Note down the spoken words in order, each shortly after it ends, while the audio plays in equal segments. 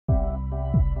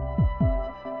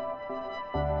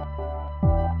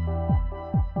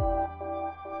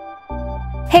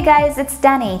Hey guys, it's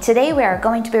Danny. Today we are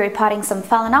going to be repotting some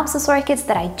Phalaenopsis orchids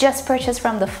that I just purchased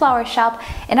from the flower shop,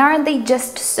 and aren't they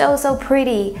just so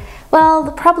pretty? Well,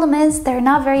 the problem is they're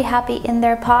not very happy in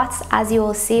their pots. As you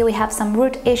will see, we have some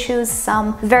root issues,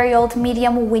 some very old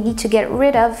medium we need to get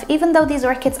rid of. Even though these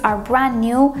orchids are brand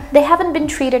new, they haven't been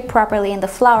treated properly in the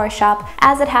flower shop,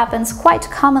 as it happens quite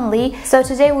commonly. So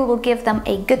today we will give them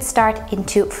a good start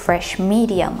into fresh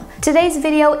medium. Today's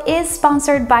video is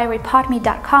sponsored by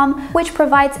repot.com, which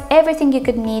provides everything you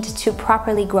could need to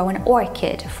properly grow an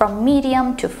orchid, from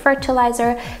medium to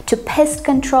fertilizer to pest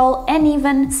control, and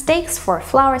even stakes for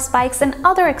flower spikes and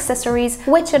other accessories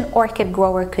which an orchid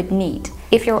grower could need.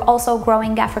 If you're also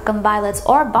growing African violets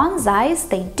or bonsais,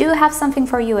 they do have something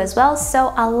for you as well,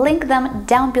 so I'll link them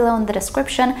down below in the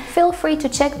description. Feel free to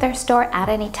check their store at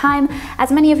any time.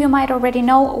 As many of you might already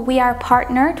know, we are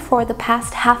partnered for the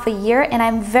past half a year, and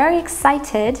I'm very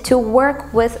excited to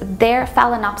work with their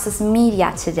Phalaenopsis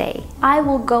media today. I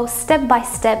will go step by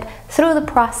step through the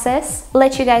process,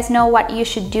 let you guys know what you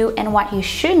should do and what you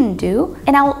shouldn't do,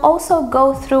 and I will also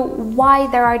go through why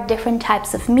there are different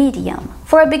types of medium.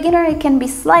 For a beginner, it can be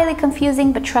slightly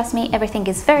confusing, but trust me, everything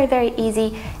is very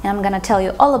easy, and I'm gonna tell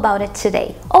you all about it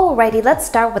today. Alrighty, let's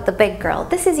start with the big girl.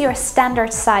 This is your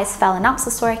standard size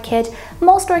Phalaenopsis orchid.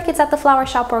 Most orchids at the flower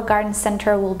shop or garden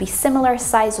center will be similar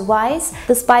size-wise.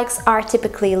 The spikes are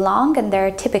typically long and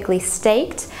they're typically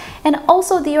staked. And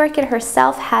also the orchid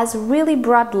herself has really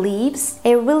broad leaves,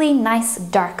 a really nice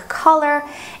dark color,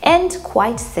 and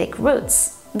quite thick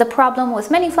roots. The problem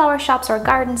with many flower shops or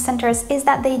garden centers is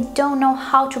that they don't know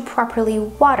how to properly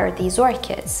water these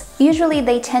orchids. Usually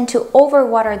they tend to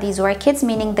overwater these orchids,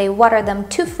 meaning they water them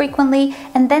too frequently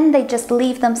and then they just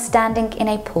leave them standing in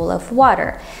a pool of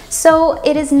water. So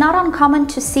it is not uncommon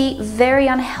to see very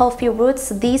unhealthy roots.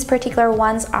 These particular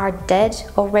ones are dead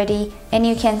already, and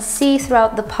you can see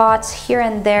throughout the pots here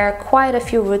and there quite a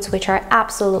few roots which are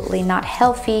absolutely not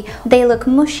healthy. They look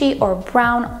mushy or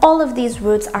brown. All of these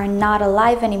roots are not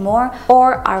alive anymore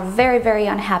or are very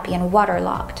unhappy and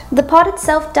waterlogged. The pot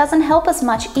itself doesn't help us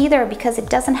much either because it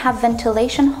doesn't have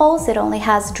ventilation holes, it only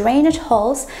has drainage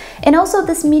holes, and also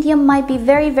this medium might be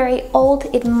very old.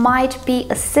 It might be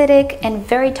acidic and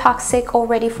very toxic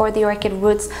already for the orchid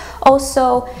roots.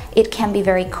 Also, it can be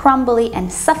very crumbly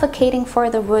and suffocating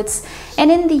for the roots, and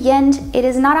in the end it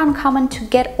is not uncommon to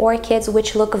get orchids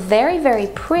which look very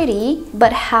pretty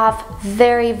but have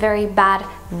very bad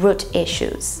root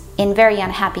issues. In very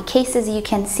unhappy cases, you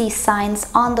can see signs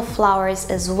on the flowers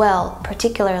as well,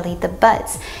 particularly the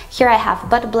buds. Here I have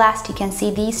bud blast. You can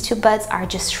see these two buds are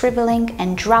just shriveling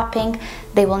and dropping.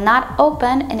 They will not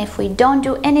open, and if we don't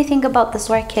do anything about this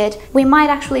orchid, we might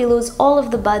actually lose all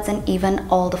of the buds and even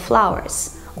all the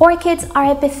flowers. Orchids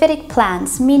are epiphytic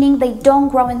plants, meaning they don't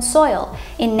grow in soil.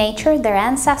 In nature, their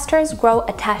ancestors grow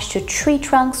attached to tree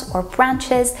trunks or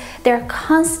branches. They're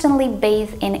constantly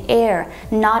bathed in air,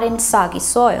 not in soggy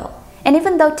soil. And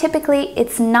even though typically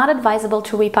it's not advisable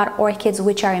to repot orchids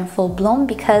which are in full bloom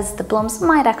because the blooms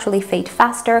might actually fade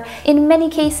faster, in many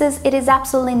cases it is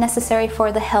absolutely necessary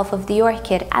for the health of the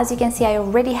orchid. As you can see, I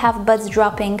already have buds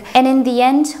dropping, and in the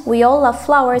end, we all love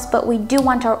flowers, but we do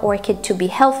want our orchid to be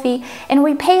healthy and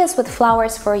repay us with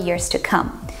flowers for years to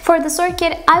come. For this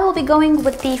orchid, I will be going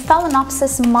with the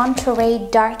Phalaenopsis Monterey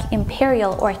Dark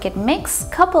Imperial Orchid Mix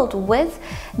coupled with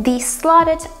the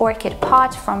slotted orchid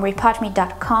pot from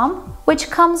repot.com,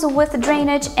 which comes with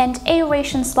drainage and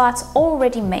aeration slots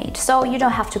already made, so you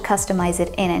don't have to customize it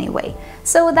in any way.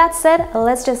 So with that said,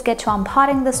 let's just get to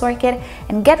unpotting this orchid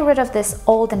and get rid of this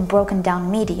old and broken down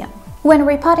medium. When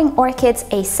repotting orchids,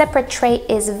 a separate tray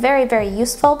is very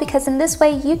useful because in this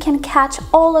way you can catch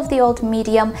all of the old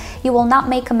medium, you will not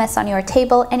make a mess on your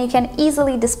table, and you can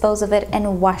easily dispose of it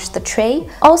and wash the tray.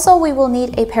 Also, we will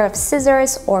need a pair of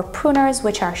scissors or pruners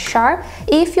which are sharp.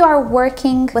 If you are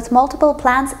working with multiple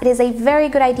plants, it is a very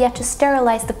good idea to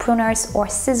sterilize the pruners or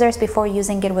scissors before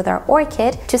using it with our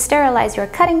orchid. To sterilize your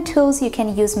cutting tools, you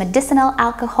can use medicinal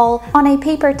alcohol on a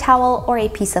paper towel or a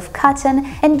piece of cotton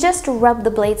and just rub the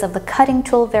blades of the cutting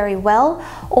tool very well,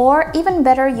 or even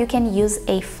better, you can use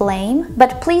a flame,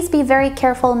 but please be very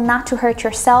careful not to hurt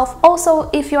yourself. Also,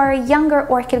 if you are a younger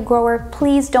orchid grower,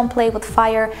 please don't play with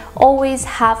fire. Always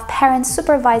have parents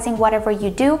supervising whatever you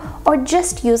do, or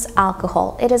just use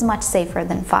alcohol. It is much safer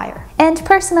than fire. And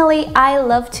personally, I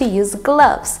love to use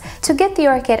gloves. To get the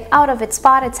orchid out of its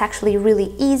pot, it's actually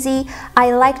really easy.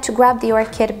 I like to grab the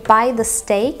orchid by the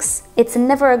stakes. It's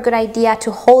never a good idea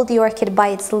to hold the orchid by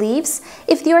its leaves.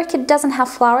 If the orchid doesn't have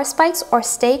flower spikes or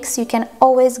stakes, you can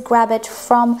always grab it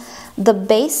from the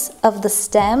base of the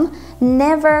stem.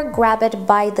 Never grab it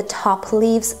by the top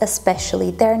leaves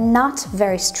especially. They're not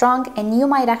very strong and you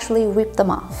might actually rip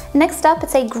them off. Next up,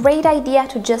 it's a great idea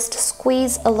to just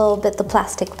squeeze a little bit the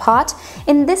plastic pot.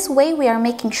 In this way, we are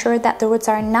making sure that the roots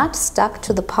are not stuck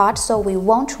to the pot, so we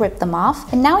won't rip them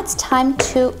off. And now it's time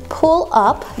to pull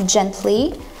up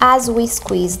gently as we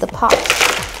squeeze the pot.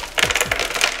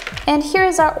 And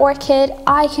here's our orchid.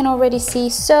 I can already see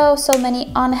so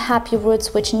many unhappy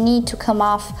roots which need to come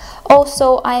off.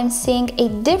 Also, I am seeing a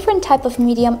different type of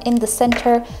medium in the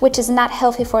center, which is not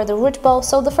healthy for the root ball.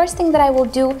 So the first thing that I will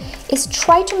do is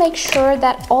try to make sure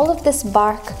that all of this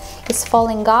bark is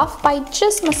falling off by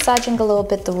just massaging a little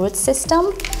bit the root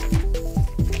system.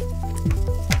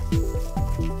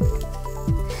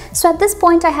 So at this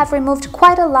point, I have removed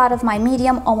quite a lot of my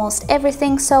medium, almost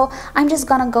everything, so I'm just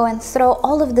gonna go and throw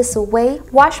all of this away,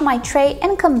 wash my tray,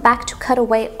 and come back to cut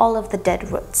away all of the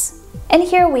dead roots. And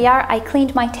here we are. I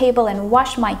cleaned my table and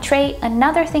washed my tray.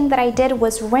 Another thing that I did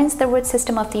was rinse the root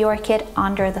system of the orchid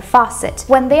under the faucet.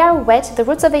 When they are wet, the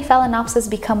roots of a Phalaenopsis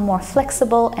become more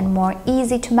flexible and more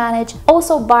easy to manage.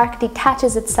 Also, bark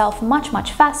detaches itself much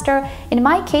faster. In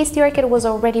my case, the orchid was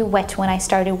already wet when I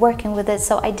started working with it,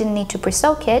 so I didn't need to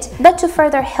pre-soak it. But to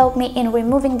further help me in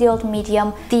removing the old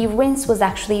medium, the rinse was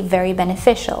actually very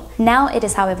beneficial. Now it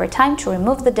is, however, time to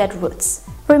remove the dead roots.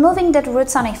 Removing dead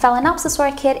roots on a Phalaenopsis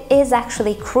orchid is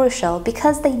actually crucial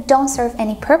because they don't serve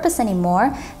any purpose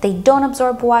anymore. They don't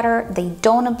absorb water, they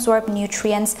don't absorb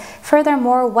nutrients.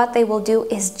 Furthermore, what they will do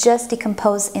is just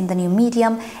decompose in the new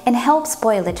medium and help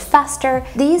spoil it faster.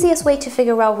 The easiest way to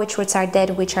figure out which roots are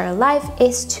dead, which are alive,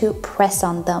 is to press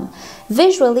on them.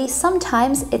 Visually,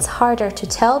 sometimes it's harder to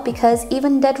tell because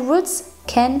even dead roots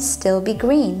can still be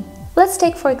green. Let's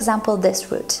take, for example,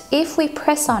 this root. If we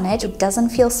press on it, it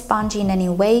doesn't feel spongy in any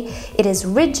way, it is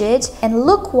rigid, and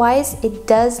look-wise, it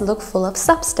does look full of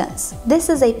substance. This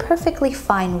is a perfectly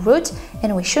fine root,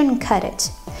 and we shouldn't cut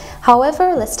it.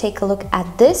 However, let's take a look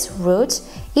at this root.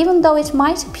 Even though it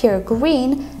might appear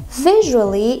green,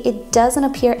 visually, it doesn't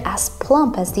appear as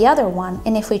plump as the other one,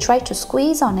 and if we try to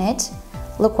squeeze on it,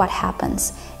 look what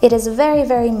happens. It is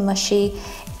very mushy.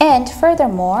 And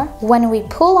furthermore, when we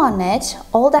pull on it,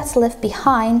 all that's left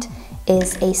behind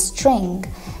is a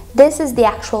string. This is the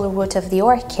actual root of the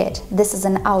orchid. This is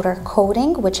an outer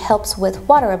coating which helps with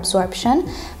water absorption,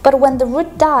 but when the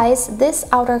root dies, this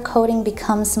outer coating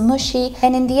becomes mushy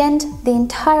and in the end, the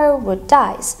entire root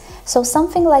dies. So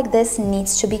something like this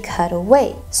needs to be cut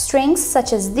away. Strings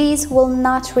such as these will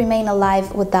not remain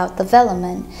alive without the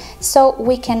velamen, so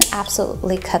we can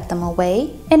absolutely cut them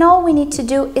away. And all we need to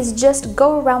do is just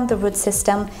go around the root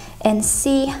system and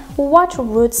see what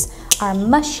roots are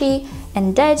mushy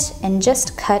and dead and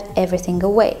just cut everything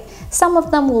away. Some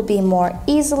of them will be more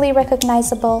easily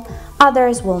recognizable,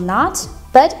 others will not.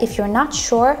 But if you're not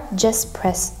sure, just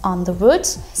press on the root.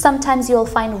 Sometimes you'll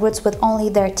find roots with only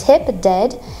their tip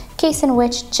dead, case in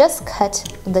which just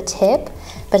cut the tip.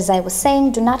 But as I was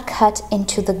saying, do not cut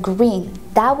into the green.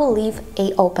 That will leave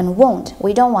an open wound.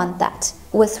 We don't want that.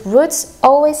 With roots,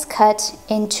 always cut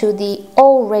into the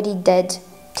already dead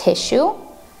tissue,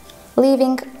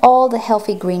 leaving all the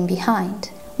healthy green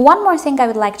behind. One more thing I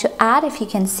would like to add, if you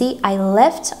can see, I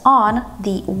left on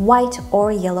the white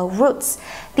or yellow roots.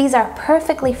 These are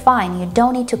perfectly fine. You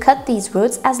don't need to cut these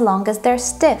roots as long as they're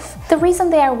stiff. The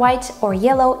reason they are white or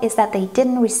yellow is that they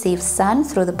didn't receive sun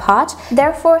through the pot,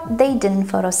 therefore they didn't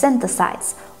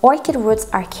photosynthesize. Orchid roots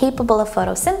are capable of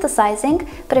photosynthesizing,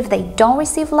 but if they don't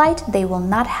receive light, they will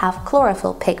not have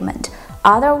chlorophyll pigment.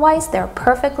 Otherwise, they're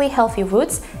perfectly healthy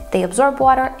roots, they absorb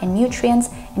water and nutrients,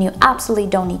 and you absolutely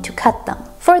don't need to cut them.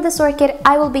 For this orchid,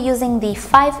 I will be using the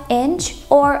 5-inch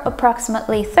or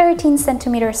approximately 13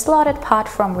 centimeter slotted pot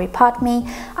from Repot Me.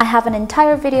 I have an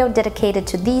entire video dedicated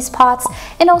to these pots,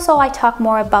 and also I talk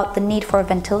more about the need for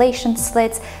ventilation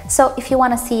slits, so if you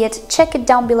want to see it, check it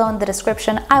down below in the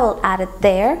description, I will add it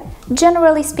there.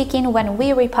 Generally speaking, when we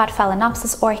repot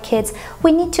Phalaenopsis orchids,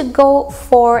 we need to go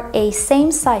for a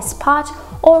same size pot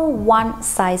or one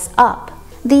size up.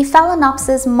 The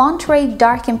Phalaenopsis Monterey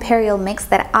Dark Imperial mix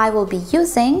that I will be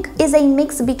using is a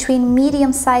mix between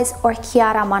medium-sized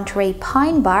Orchiata Monterey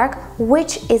pine bark,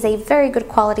 which is a very good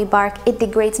quality bark. It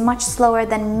degrades much slower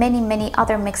than many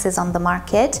other mixes on the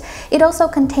market. It also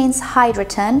contains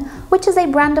Hydroton, which is a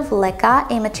brand of leca,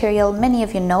 a material many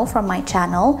of you know from my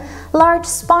channel, large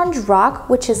sponge rock,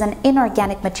 which is an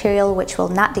inorganic material which will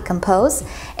not decompose,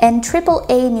 and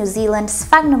AAA New Zealand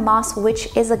sphagnum moss,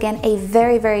 which is again a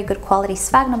very good quality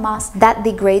sphagnum moss that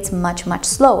degrades much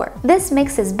slower. This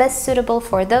mix is best suitable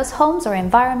for those homes or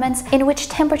environments in which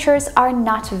temperatures are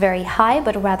not very high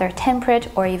but rather temperate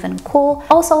or even cool.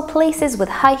 Also, places with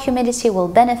high humidity will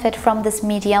benefit from this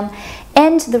medium,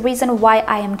 and the reason why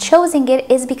I am choosing it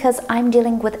is because I'm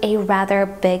dealing with a rather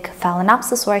big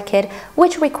Phalaenopsis orchid,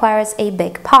 which requires a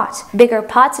big pot. Bigger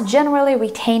pots generally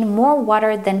retain more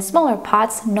water than smaller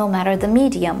pots, no matter the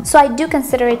medium, so I do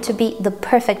consider it to be the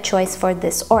perfect choice for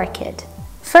this orchid.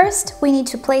 First, we need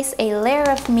to place a layer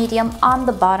of medium on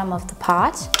the bottom of the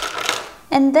pot,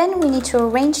 and then we need to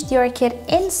arrange the orchid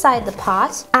inside the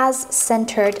pot as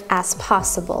centered as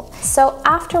possible. So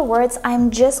afterwards, I'm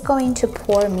just going to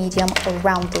pour medium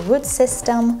around the root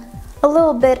system, a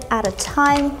little bit at a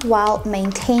time, while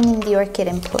maintaining the orchid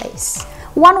in place.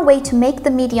 One way to make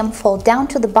the medium fall down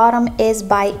to the bottom is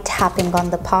by tapping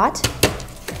on the pot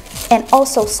and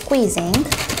also squeezing.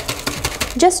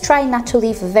 Just try not to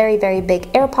leave very big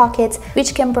air pockets,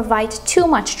 which can provide too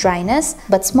much dryness,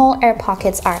 but small air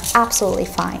pockets are absolutely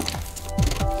fine.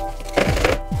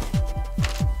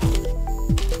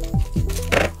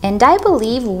 And I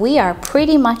believe we are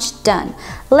pretty much done.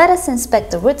 Let us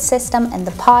inspect the root system and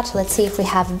the pot. Let's see if we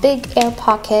have big air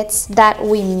pockets that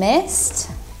we missed.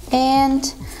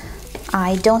 And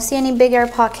I don't see any big air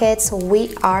pockets.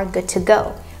 We are good to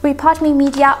go. Repot Me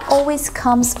media always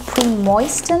comes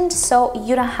pre-moistened, so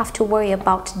you don't have to worry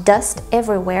about dust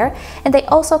everywhere. And they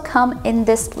also come in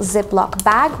this Ziploc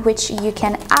bag, which you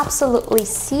can absolutely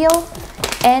seal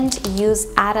and use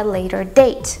at a later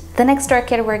date. The next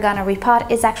orchid we're gonna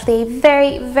repot is actually a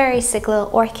very sick little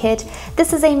orchid.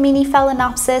 This is a mini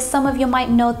Phalaenopsis. Some of you might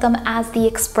know them as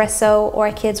the espresso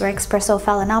orchids or espresso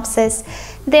Phalaenopsis.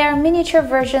 They are miniature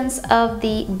versions of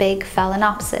the big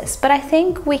Phalaenopsis, but I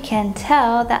think we can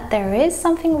tell that there is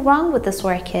something wrong with this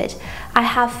orchid. I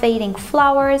have fading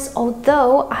flowers,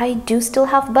 although I do still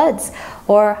have buds,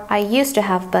 or I used to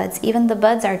have buds. Even the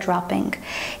buds are dropping.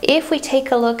 If we take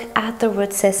a look at the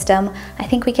root system, I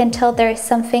think we can tell there is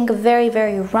something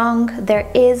very wrong.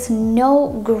 There is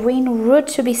no green root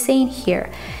to be seen here.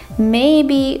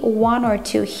 Maybe one or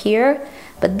two here,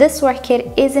 but this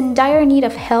orchid is in dire need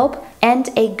of help and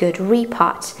a good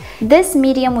repot. This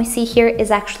medium we see here is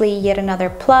actually yet another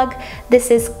plug. This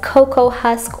is cocoa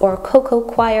husk or cocoa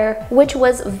coir, which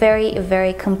was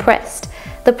very compressed.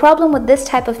 The problem with this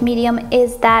type of medium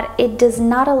is that it does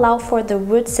not allow for the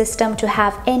root system to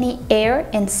have any air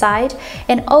inside,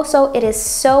 and also it is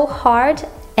so hard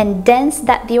and dense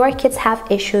that the orchids have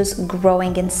issues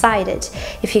growing inside it.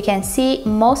 If you can see,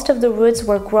 most of the roots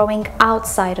were growing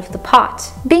outside of the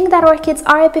pot. Being that orchids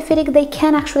are epiphytic, they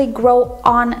can actually grow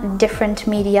on different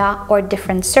media or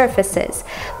different surfaces,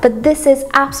 but this is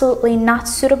absolutely not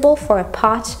suitable for a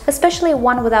pot, especially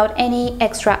one without any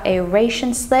extra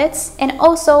aeration slits, and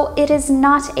also it is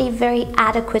not a very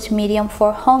adequate medium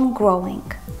for home growing.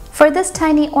 For this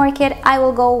tiny orchid, I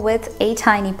will go with a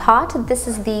tiny pot. This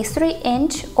is the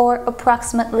 3-inch or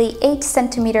approximately 8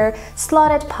 centimeter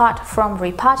slotted pot from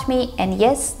Repot Me, and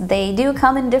yes, they do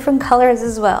come in different colors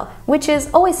as well, which is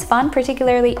always fun,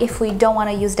 particularly if we don't want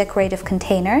to use decorative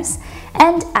containers.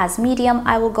 And as medium,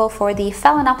 I will go for the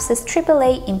Phalaenopsis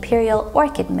AAA Imperial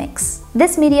Orchid Mix.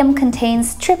 This medium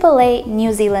contains AAA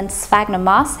New Zealand sphagnum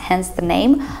moss, hence the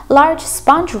name, large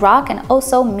sponge rock, and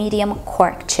also medium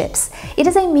cork chips. It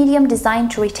is a medium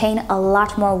designed to retain a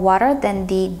lot more water than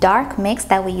the dark mix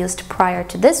that we used prior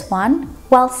to this one,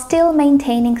 while still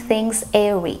maintaining things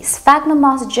airy. Sphagnum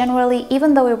moss generally,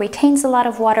 even though it retains a lot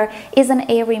of water, is an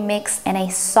airy mix and a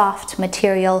soft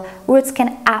material. Roots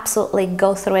can absolutely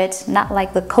go through it, not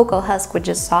like the cocoa husk we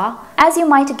just saw. As you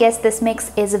might guess, this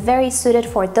mix is very suited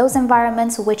for those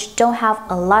environments which don't have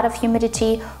a lot of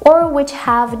humidity or which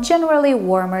have generally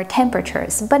warmer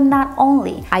temperatures. But not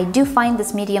only, I do find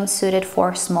this medium suited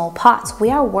for small pots.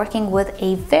 We are working with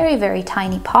a very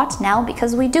tiny pot now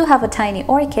because we do have a tiny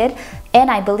orchid, and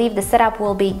I believe the setup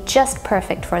will be just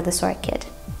perfect for this orchid.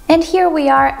 And here we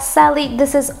are. Sadly,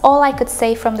 this is all I could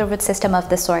say from the root system of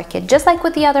this orchid. Just like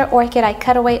with the other orchid, I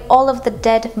cut away all of the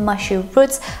dead mushy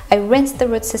roots. I rinsed the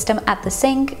root system at the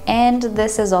sink, and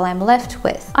this is all I'm left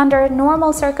with. Under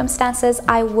normal circumstances,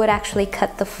 I would actually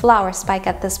cut the flower spike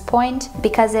at this point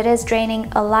because it is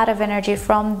draining a lot of energy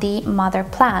from the mother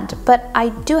plant. But I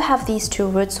do have these two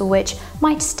roots which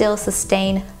might still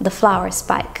sustain the flower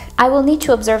spike. I will need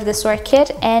to observe this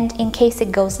orchid, and in case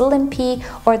it goes limpy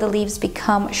or the leaves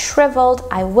become shriveled,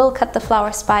 I will cut the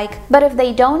flower spike. But if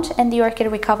they don't and the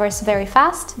orchid recovers very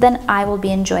fast, then I will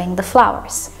be enjoying the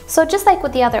flowers. So just like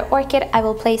with the other orchid, I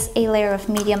will place a layer of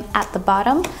medium at the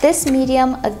bottom. This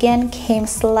medium again came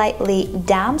slightly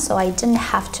damp, so I didn't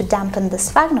have to dampen the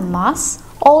sphagnum moss.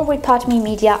 All Repot Me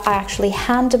media are actually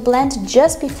hand blend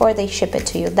just before they ship it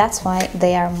to you. That's why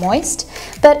they are moist.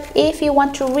 But if you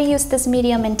want to reuse this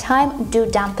medium in time, do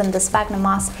dampen the sphagnum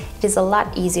moss. It is a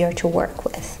lot easier to work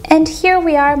with. And here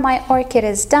we are, my orchid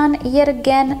is done. Yet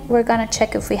again, we're gonna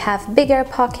check if we have bigger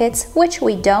pockets, which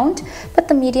we don't, but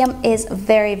the medium is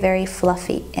very, very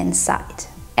fluffy inside.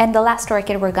 And the last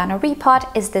orchid we're gonna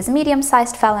repot is this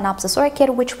medium-sized Phalaenopsis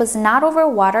orchid, which was not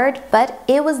overwatered, but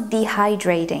it was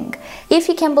dehydrating. If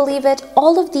you can believe it,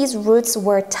 all of these roots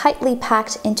were tightly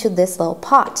packed into this little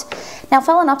pot. Now,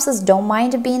 Phalaenopsis don't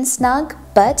mind being snug,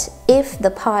 but if the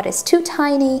pot is too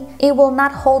tiny, it will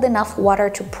not hold enough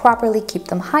water to properly keep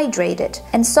them hydrated.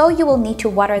 And so you will need to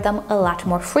water them a lot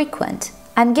more frequent.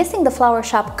 I'm guessing the flower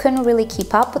shop couldn't really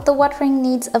keep up with the watering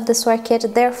needs of this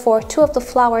orchid, therefore 2 of the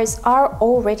flowers are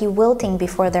already wilting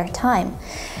before their time.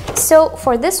 So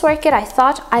for this orchid, I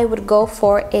thought I would go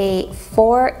for a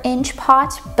 4-inch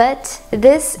pot, but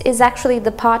this is actually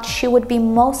the pot she would be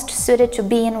most suited to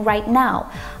be in right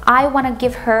now. I want to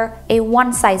give her a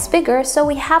 1 size bigger, so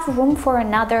we have room for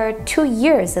another 2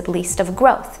 years at least of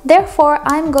growth. Therefore,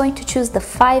 I'm going to choose the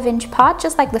 5-inch pot,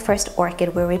 just like the first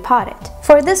orchid we repotted.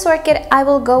 For this orchid, I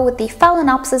will go with the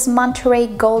Phalaenopsis Monterey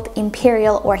Gold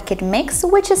Imperial Orchid Mix,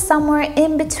 which is somewhere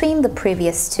in between the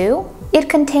previous 2. It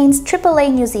contains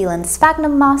AAA New Zealand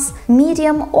sphagnum moss,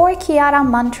 medium Orchiata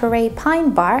Monterey pine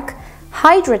bark,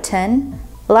 hydroton,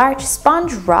 large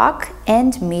sponge rock,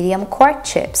 and medium cork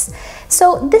chips.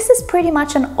 So this is pretty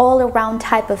much an all-around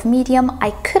type of medium.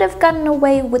 I could have gotten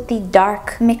away with the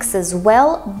dark mix as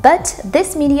well, but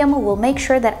this medium will make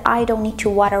sure that I don't need to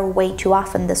water way too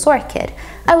often this orchid.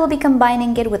 I will be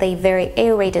combining it with a very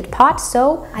aerated pot,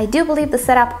 so I do believe the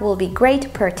setup will be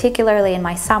great, particularly in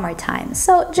my summertime.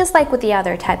 So just like with the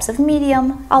other types of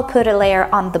medium, I'll put a layer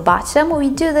on the bottom. We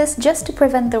do this just to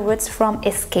prevent the roots from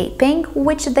escaping,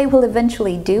 which they will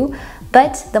eventually do,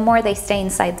 but the more they stay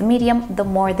inside the medium, the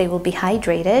more they will be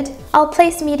hydrated. I'll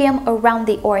place medium around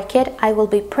the orchid. I will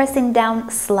be pressing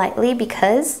down slightly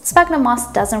because sphagnum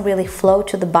moss doesn't really flow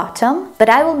to the bottom, but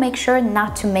I will make sure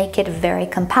not to make it very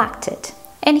compacted.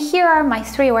 And here are my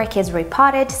 3 orchids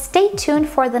repotted. Stay tuned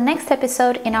for the next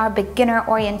episode in our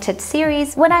beginner-oriented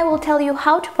series when I will tell you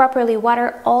how to properly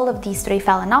water all of these 3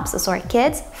 Phalaenopsis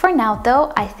orchids. For now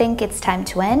though, I think it's time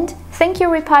to end. Thank you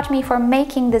Repot Me for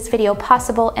making this video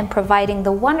possible and providing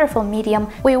the wonderful medium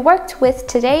we worked with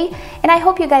today, and I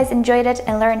hope you guys enjoyed it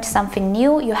and learned something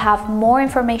new. You have more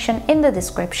information in the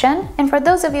description. And for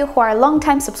those of you who are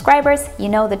longtime subscribers, you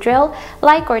know the drill.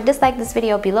 Like or dislike this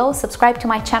video below, subscribe to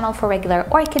my channel for regular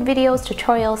orchid videos,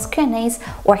 tutorials, Q&As,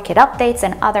 orchid updates,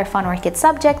 and other fun orchid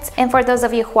subjects. And for those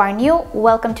of you who are new,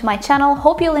 welcome to my channel.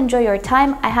 Hope you'll enjoy your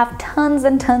time. I have tons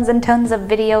and tons and tons of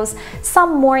videos,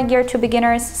 some more geared to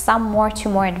beginners, some more to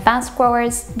more advanced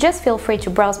growers. Just feel free to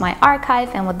browse my archive,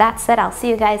 and with that said, I'll see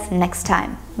you guys next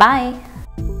time. Bye!